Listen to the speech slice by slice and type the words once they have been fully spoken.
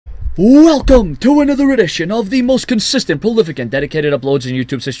Welcome to another edition of the most consistent, prolific, and dedicated uploads in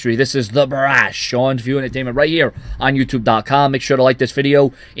YouTube's history. This is The Brash, Sean's View Entertainment, right here on YouTube.com. Make sure to like this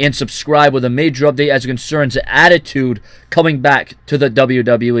video and subscribe with a major update as it concerns Attitude coming back to the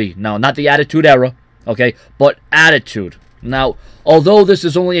WWE. Now, not the Attitude Era, okay, but Attitude. Now, although this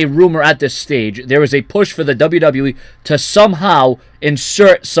is only a rumor at this stage, there is a push for the WWE to somehow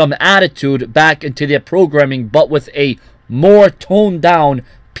insert some Attitude back into their programming, but with a more toned-down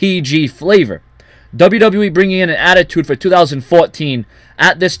PG flavor. WWE bringing in an Attitude for 2014.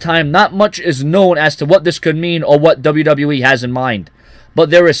 At this time, not much is known as to what this could mean or what WWE has in mind. But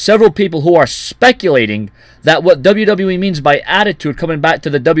there are several people who are speculating that what WWE means by Attitude coming back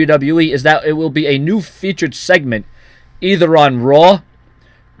to the WWE is that it will be a new featured segment either on Raw,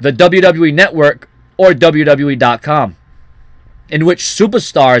 the WWE Network, or WWE.com, in which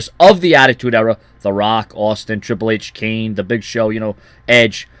superstars of the Attitude Era, The Rock, Austin, Triple H, Kane, The Big Show,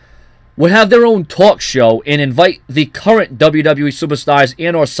 Edge, would have their own talk show and invite the current WWE superstars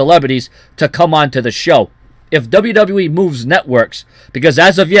and or celebrities to come onto the show. If WWE moves networks, because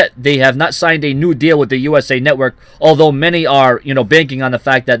as of yet, they have not signed a new deal with the USA Network, although many are, banking on the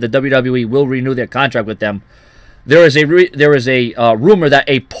fact that the WWE will renew their contract with them. There is a rumor that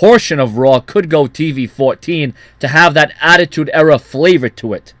a portion of Raw could go TV 14 to have that Attitude Era flavor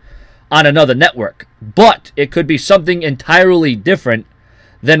to it on another network. But it could be something entirely different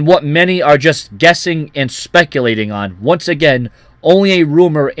than what many are just guessing and speculating on. Once again, only a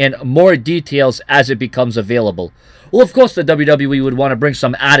rumor and more details as it becomes available. Well, of course, the WWE would want to bring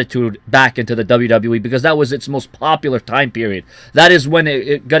some Attitude back into the WWE because that was its most popular time period. That is when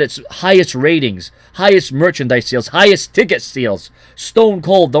it got its highest ratings, highest merchandise sales, highest ticket sales. Stone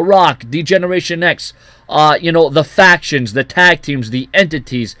Cold, The Rock, D-Generation X, the factions, the tag teams, the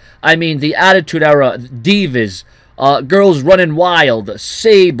entities. I mean, the Attitude Era, Divas, Girls Running Wild,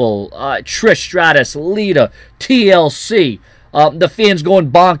 Sable, Trish Stratus, Lita, TLC, the fans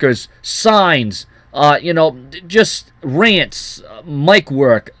going bonkers, signs, just rants, mic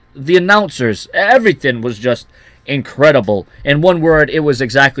work, the announcers, everything was just incredible. In one word, it was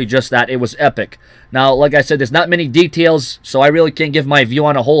exactly just that. It was epic. Now, like I said, there's not many details, so I really can't give my view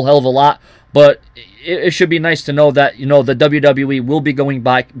on a whole hell of a lot, but it should be nice to know that, the WWE will be going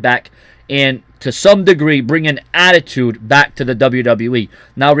back and to some degree bring an Attitude back to the WWE.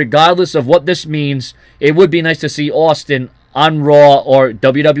 Now, regardless of what this means, it would be nice to see Austin on Raw or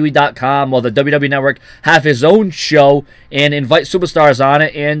WWE.com or the WWE Network have his own show and invite superstars on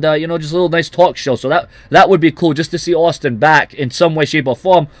it and, just a little nice talk show. So that would be cool just to see Austin back in some way, shape, or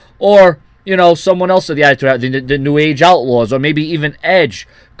form. Or, someone else of the Attitude, the New Age Outlaws, or maybe even Edge,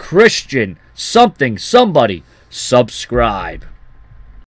 Christian, somebody. Subscribe.